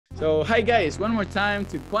So, hi guys, one more time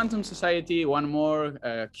to Quantum Society, one more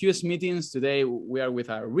QS meetings. Today we are with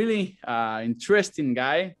a really interesting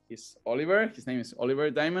guy. He's Oliver. His name is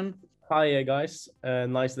Oliver Daemen. Hi guys,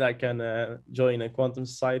 nice that I can join a Quantum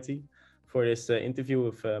Society for this interview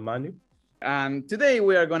with Manu. And today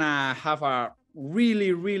we are gonna have a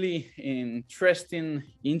really interesting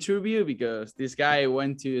interview because this guy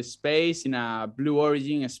went to space in a Blue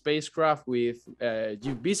Origin spacecraft with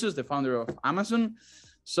Jeff Bezos, the founder of Amazon.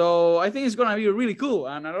 So I think it's gonna be really cool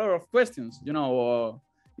and a lot of questions. You know,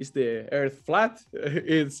 is the Earth flat?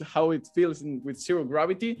 It's how it feels with zero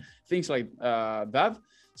gravity, things like that.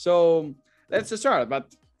 So let's start.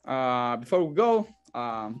 But before we go,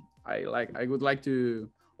 I would like to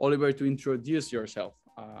Oliver to introduce yourself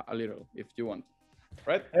a little, if you want.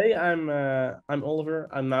 Right? Hey, I'm Oliver.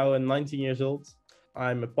 I'm now 19 years old.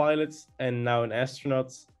 I'm a pilot and now an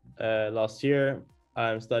astronaut. Last year,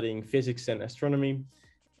 I'm studying physics and astronomy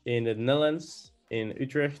in the Netherlands, in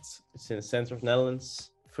Utrecht. It's in the center of Netherlands.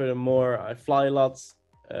 Furthermore, I fly a lot.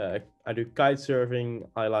 I do kite surfing.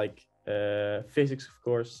 I like physics, of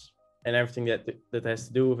course, and everything that has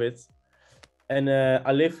to do with it. And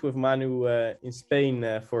I lived with Manu in Spain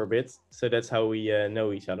for a bit, so that's how we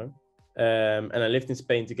know each other. And I lived in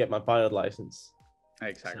Spain to get my pilot license.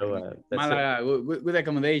 Exactly. So, Malaga, good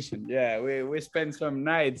accommodation. Yeah, we spent some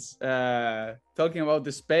nights talking about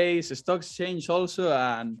the space, stock exchange also,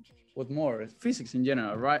 and what more? Physics in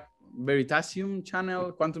general, right? Veritasium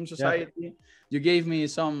channel, Quantum Society. Yeah. You gave me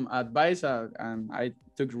some advice and I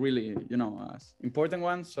took really, important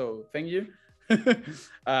ones. So thank you.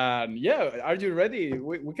 And yeah, are you ready?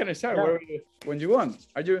 We can start when you want.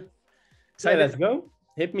 Are you excited? Yeah, let's go.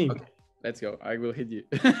 Hit me. Okay, let's go. I will hit you.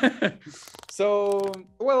 So,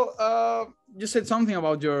 well, you said something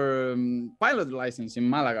about your pilot license in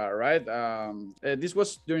Malaga, right? This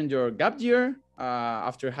was during your gap year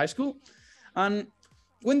after high school. And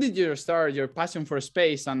when did you start your passion for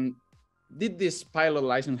space? And did this pilot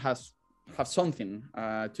license have something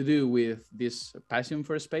to do with this passion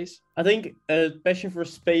for space? I think passion for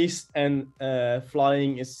space and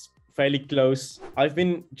flying is fairly close. I've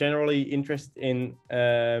been generally interested in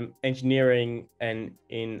engineering and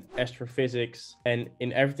in astrophysics and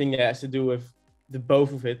in everything that has to do with the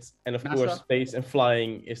both of it. And of course, space and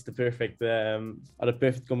flying is the perfect are the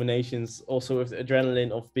perfect combinations. Also with the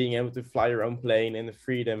adrenaline of being able to fly your own plane and the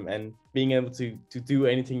freedom and being able to do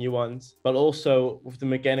anything you want. But also with the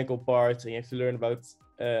mechanical parts, and you have to learn about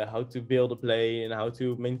how to build a plane and how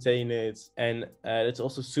to maintain it. And it's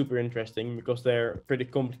also super interesting because they're pretty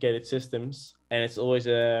complicated systems. And it's always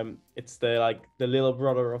it's the little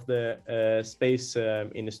brother of the space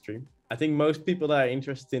industry. I think most people that are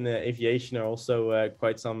interested in aviation are also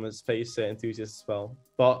quite some space enthusiasts as well.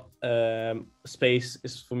 But space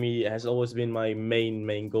is, for me, has always been my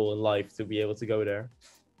main goal in life, to be able to go there.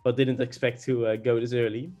 But didn't expect to go this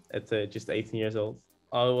early at just 18 years old.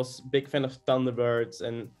 I was a big fan of Thunderbirds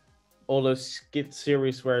and all those skit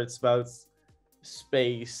series where it's about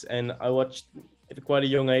space. And I watched at quite a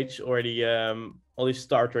young age already all these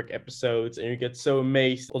Star Trek episodes, and you get so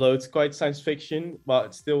amazed. Although it's quite science fiction,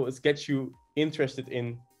 but still it gets you interested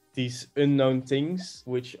in these unknown things,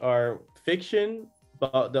 which are fiction,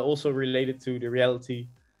 but they're also related to the reality,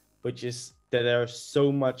 which is that there's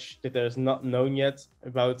so much that there's not known yet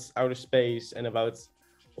about outer space and about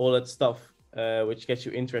all that stuff, which gets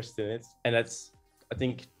you interested in it. And that's, I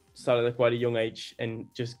think, started at quite a young age and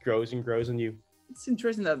just grows and grows on you. It's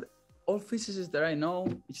interesting that all physicists that I know,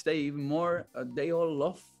 each day even more, they all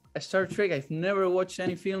love Star Trek. I've never watched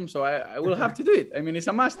any film, so I will have to do it. I mean, it's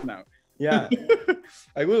a must now. Yeah.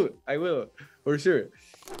 I will, for sure.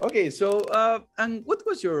 Okay, so, and what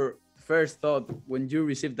was your first thought when you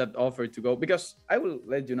received that offer to go? Because I will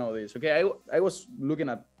let you know this, okay? I was looking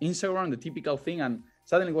at Instagram, the typical thing, and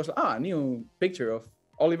suddenly it was, a new picture of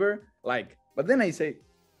Oliver, but then I say,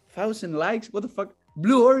 1,000 likes, what the fuck?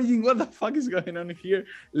 Blue Origin, what the fuck is going on here?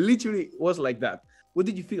 Literally was like that. What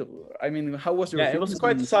did you feel? I mean, how was your it was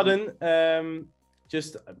quite sudden,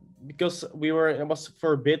 just because it was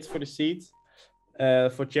for a bid for the seat,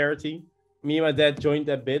 for charity. Me and my dad joined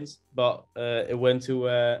that bid, but it went to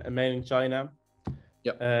a man in China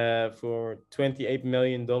for $28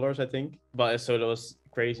 million, I think. But so that was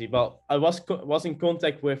crazy. But I was in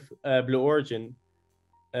contact with Blue Origin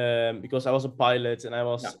because I was a pilot and I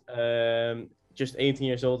was just 18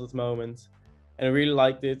 years old at the moment, and I really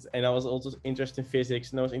liked it. And I was also interested in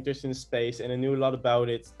physics, and I was interested in space, and I knew a lot about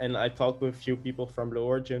it. And I talked with a few people from Blue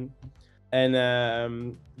Origin. And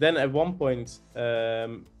then at one point,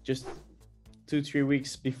 just 2-3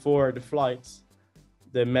 weeks before the flight,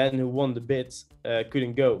 the man who won the bid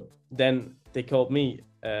couldn't go. Then they called me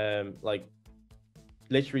like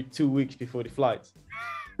literally 2 weeks before the flight.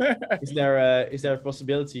 Is there a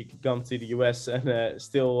possibility you could come to the US and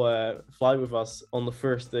still fly with us on the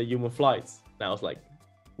first human flight? And I was like,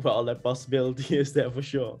 well, that possibility is there for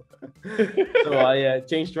sure. So I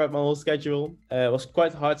changed my whole schedule. It was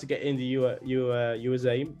quite hard to get in the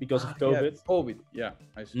USA because of COVID. Yeah, COVID, yeah.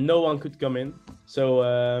 I see. No one could come in. So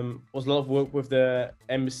it was a lot of work with the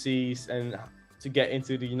embassies and to get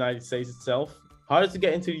into the United States itself. Harder to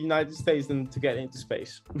get into the United States than to get into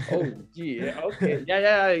space. Oh, yeah, okay.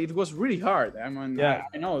 Yeah, it was really hard. I mean, Yeah.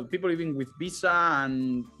 I know people even with visa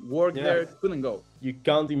and work Yeah. there couldn't go. You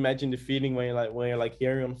can't imagine the feeling when you're like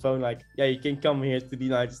hearing on the phone, like, yeah, you can come here to the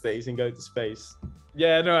United States and go to space.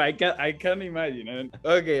 Yeah, no, I can't imagine.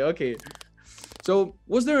 Okay. So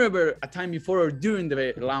was there ever a time before or during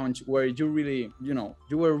the launch where you really,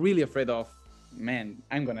 you were really afraid of, man,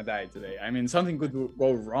 I'm gonna die today? I mean, something could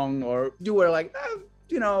go wrong, or you were like,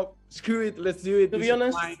 screw it, let's do it. To be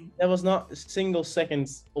honest, there was not a single second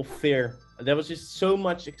of fear. There was just so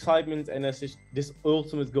much excitement, and there's just this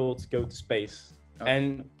ultimate goal to go to space. Okay.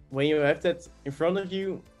 And when you have that in front of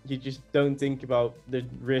you, you just don't think about the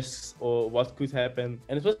risks or what could happen.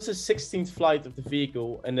 And it was the 16th flight of the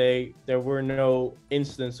vehicle, and there were no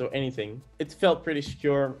incidents or anything. It felt pretty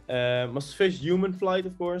secure. It was the first human flight,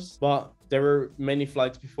 of course, but there were many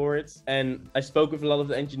flights before it. And I spoke with a lot of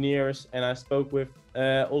the engineers, and I spoke with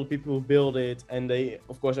all the people who build it, and they,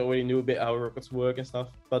 of course, already knew a bit how rockets work and stuff,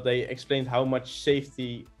 but they explained how much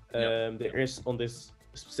safety there is on this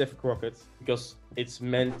specific rocket, because it's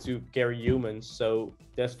meant to carry humans. So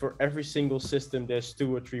there's, for every single system, there's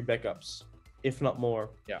 2 or 3 backups, if not more.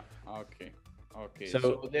 Yeah. Okay.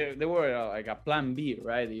 So there were like a plan B,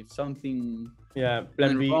 right? If something plan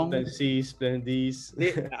B, wrong, plan C's, plan D's.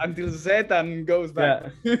 until Z and goes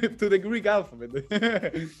back to the Greek alphabet.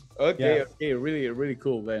 Okay, really, really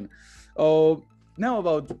cool then. Oh, now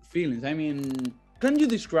about feelings. I mean, can you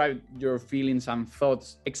describe your feelings and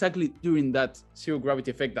thoughts exactly during that zero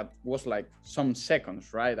gravity effect that was like some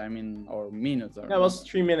seconds, right? I mean, or minutes. Or It was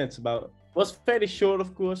 3 minutes about. It was fairly short,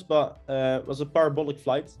 of course, but it was a parabolic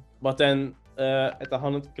flight. But then at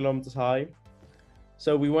 100 kilometers high.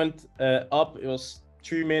 So we went up. It was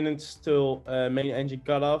 3 minutes till main engine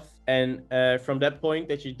cut off. And from that point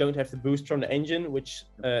that you don't have the boost from the engine, which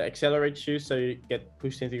accelerates you, so you get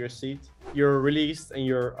pushed into your seat, you're released and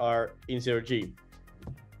you are in 0G.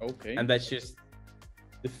 Okay. And that's just,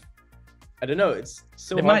 I don't know, it's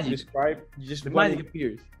so The hard magic. to describe. You just The want- magic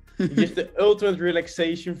appears. just the ultimate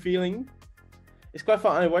relaxation feeling. It's quite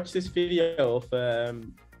fun. I watched this video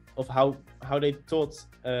of how they thought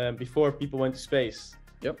before people went to space.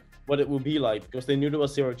 Yep. What it would be like, because they knew there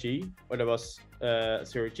was 0G, or there was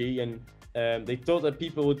 0G, and they thought that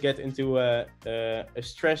people would get into a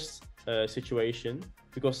stressed situation,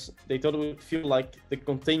 because they thought it would feel like the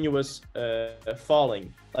continuous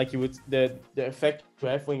falling, like you would the effect you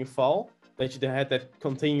have when you fall, that you had that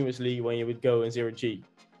continuously when you would go in 0G.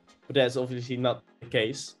 But that's obviously not the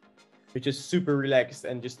case. You're just super relaxed,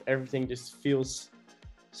 and just everything just feels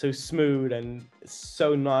so smooth, and it's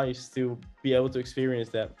so nice to be able to experience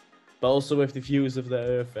that. But also with the views of the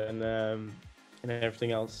Earth and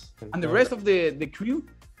everything else. And the rest of the crew?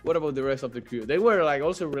 What about the rest of the crew? They were like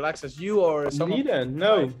also relaxed as you, or some?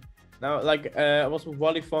 No. Now, like I was with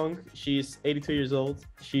Wally Funk. She's 82 years old.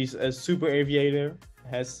 She's a super aviator.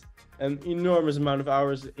 Has an enormous amount of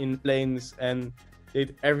hours in planes, and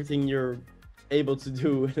did everything you're able to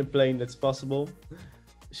do in a plane that's possible.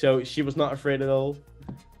 So she was not afraid at all.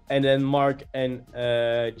 And then Mark and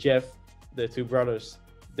Jeff, the 2 brothers,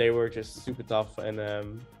 they were just super tough, and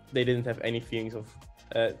they didn't have any feelings of,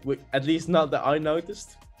 at least not that I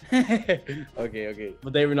noticed. Okay.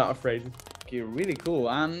 But they were not afraid. Okay, really cool.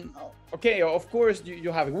 And okay, of course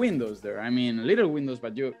you have windows there. I mean, little windows,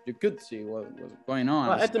 but you could see what was going on.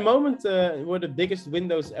 Well, at the moment, we're the biggest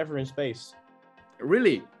windows ever in space.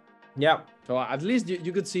 Really? Yeah. So at least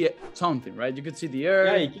you could see something, right? You could see the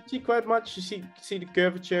Earth. Yeah, you can see quite much. You see the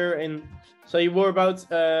curvature, and so you were about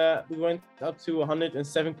we went up to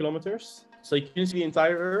 107 kilometers. So you couldn't see the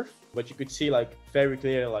entire Earth, but you could see like very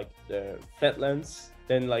clear, like the flatlands,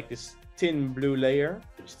 then like this thin blue layer,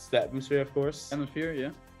 which is the atmosphere, of course, Hemisphere, yeah.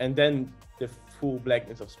 and then the full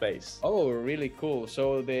blackness of space. Oh, really cool.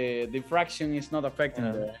 So the diffraction is not affecting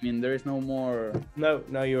there. I mean, there is no more. No,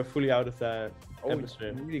 you're fully out of the Oh,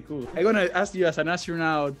 atmosphere. really cool. I'm gonna ask you, as an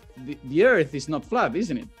astronaut, the Earth is not flat,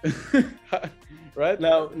 isn't it? Right?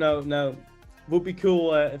 No. Would be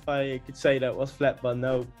cool if I could say that was flat, but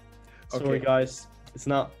no. Sorry, Okay. guys. It's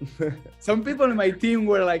not. Some people in my team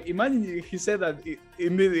were like, imagine he said that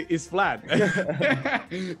it's flat.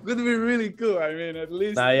 Would be really cool. I mean, at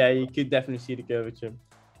least. Nah, yeah, you could definitely see the curvature.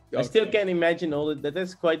 Okay. I still can't imagine all that.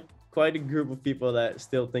 There's quite a group of people that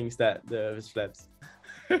still thinks that the Earth is flat.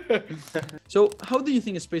 So, how do you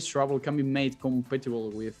think space travel can be made compatible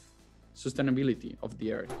with sustainability of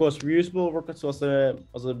the Earth? Of course, reusable rockets was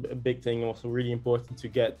a big thing, also really important to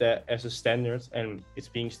get that as a standard, and it's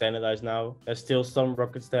being standardized now. There's still some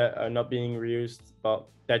rockets that are not being reused, but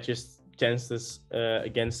that just chances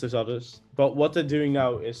against those others. But what they're doing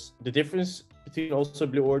now is the difference between also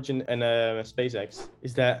Blue Origin and SpaceX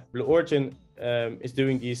is that Blue Origin is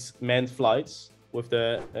doing these manned flights with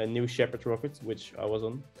the new Shepard rocket, which I was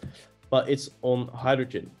on, but it's on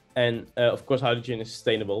hydrogen, and of course hydrogen is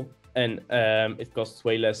sustainable. And it costs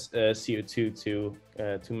way less CO2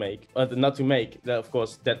 to make. Not to make, that of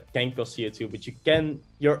course that can cost CO2, but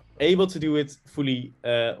you're able to do it fully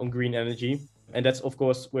on green energy. And that's of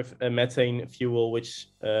course with a methane fuel, which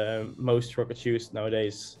most rockets use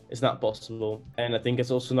nowadays. It's not possible. And I think it's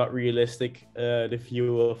also not realistic, the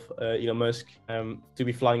view of Elon Musk to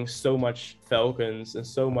be flying so much Falcons and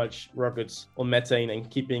so much rockets on methane and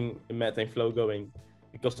keeping the methane flow going.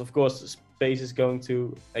 Because of course space is going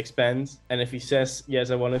to expand, and if he says yes,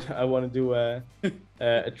 I want to do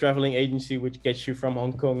a traveling agency which gets you from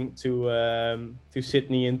Hong Kong to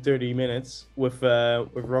Sydney in 30 minutes with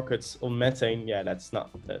rockets on methane, yeah, that's not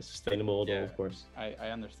sustainable at all, of course. I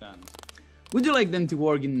understand. Would you like them to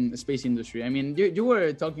work in the space industry? I mean, you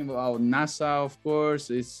were talking about NASA, of course.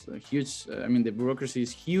 It's a huge. I mean, the bureaucracy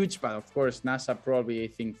is huge, but of course, NASA probably, I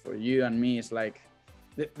think, for you and me, is like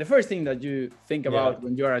the first thing that you think about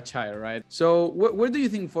when you are a child, right? So where do you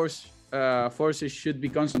think forces should be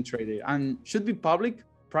concentrated, and should be public,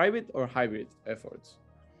 private, or hybrid efforts?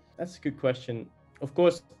 That's a good question. Of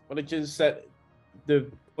course, what I just said, the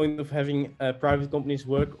point of having private companies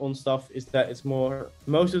work on stuff is that it's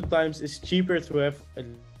most of the times it's cheaper to have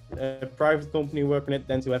a private company work on it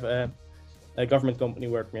than to have a government company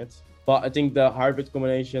working it. But I think the hybrid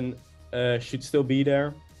combination should still be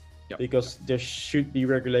there. Because there should be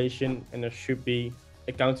regulation and there should be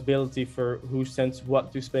accountability for who sends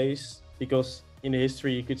what to space. Because in the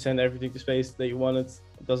history, you could send everything to space that you wanted.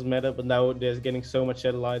 It doesn't matter. But now there's getting so much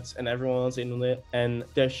satellites and everyone's in on it. And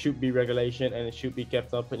there should be regulation and it should be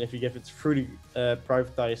kept up. And if you give it fully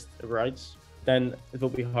privatized rights, then it will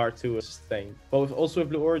be hard to sustain. But also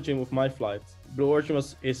with Blue Origin, with my flight, Blue Origin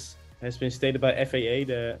has been stated by FAA,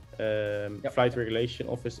 the Flight Regulation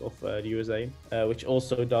Office of the USA, which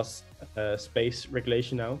also does space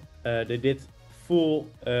regulation now. They did full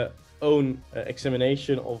own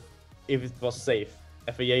examination of if it was safe.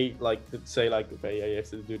 FAA could say okay, you have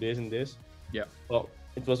to do this and this. Yeah. Well,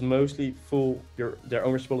 it was mostly their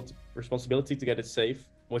own responsibility to get it safe,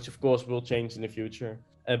 which of course will change in the future.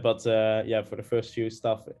 But for the first few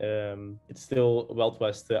stuff, it's still Wild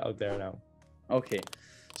West out there now. Okay.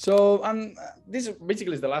 So this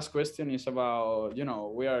basically is the last question. Is about,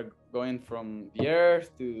 we are going from the Earth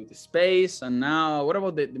to the space, and now what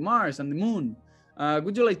about the Mars and the Moon?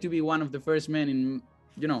 Would you like to be one of the first men in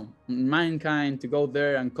mankind to go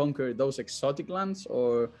there and conquer those exotic lands,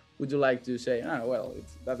 or would you like to say,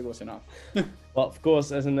 that was enough? Well, of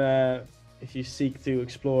course, if you seek to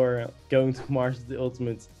explore, going to Mars is the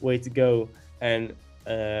ultimate way to go, and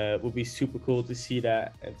would be super cool to see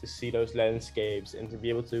that and to see those landscapes and to be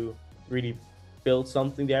able to really build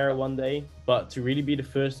something there one day. But to really be the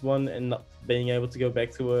first one and not being able to go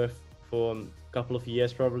back to Earth for a couple of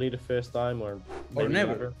years, probably the first time, or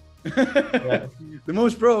never. Yeah. The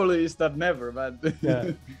most probably is that never, but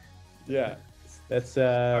yeah, that's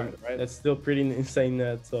right? That's still pretty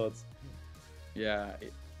insane thought. Well,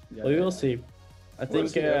 we will see. I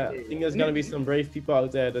think there's gonna be some brave people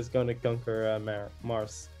out there that's gonna conquer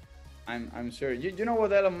Mars. I'm sure. You know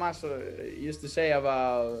what Elon Musk used to say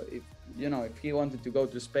about if he wanted to go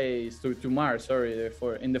to space to Mars,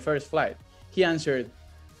 in the first flight, he answered,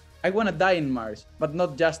 "I want to die in Mars, but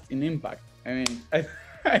not just in impact. I mean,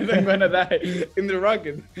 I'm gonna die in the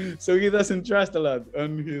rocket." So he doesn't trust a lot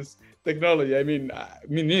on his technology. I mean,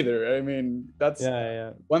 me neither. I mean, that's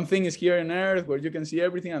one thing is here on Earth where you can see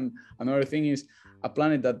everything, and another thing is a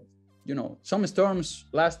planet that, some storms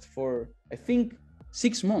last for, I think,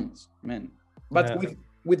 6 months, man. But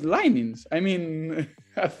with lightnings, I mean,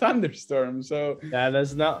 a thunderstorm. So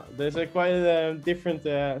there's quite different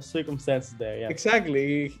circumstances there. Yeah,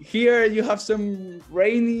 exactly. Here you have some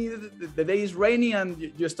rainy. The day is rainy, and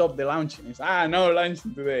you stop the launching. It's no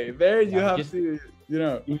launching today. There you have to,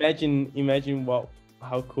 Imagine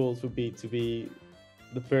how cool it would be to be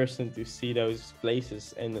the person to see those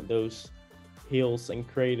places and those hills and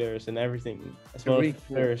craters and everything as well Really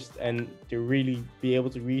cool. first, and to really be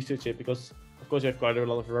able to research it, because of course you have quite a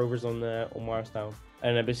lot of rovers on Mars now,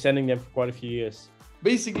 and I've been sending them for quite a few years.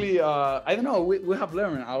 Basically, I don't know, we have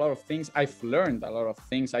learned a lot of things. I've learned a lot of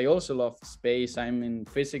things. I also love space. I'm in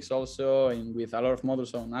physics also, and with a lot of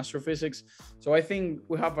models on astrophysics. So I think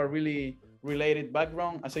we have a really related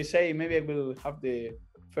background. As I say, maybe I will have the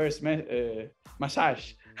first massage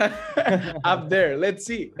up there. Let's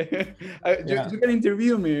see. You can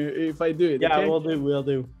interview me if I do it. Yeah, okay? we'll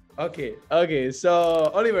do. Okay. So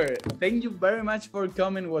Oliver, thank you very much for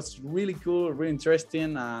coming. It was really cool, really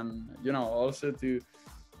interesting, and also to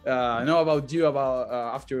know about you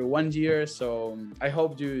after 1 year. So I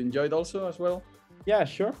hope you enjoyed also as well. Yeah,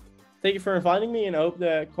 sure. Thank you for inviting me, and I hope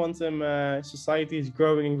the quantum society is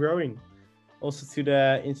growing and growing, also to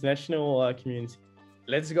the international community.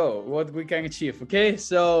 Let's go. What we can achieve. Okay.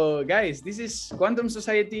 So guys, this is Quantum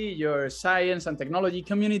Society, your science and technology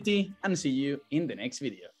community, and see you in the next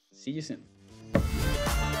video. See you soon.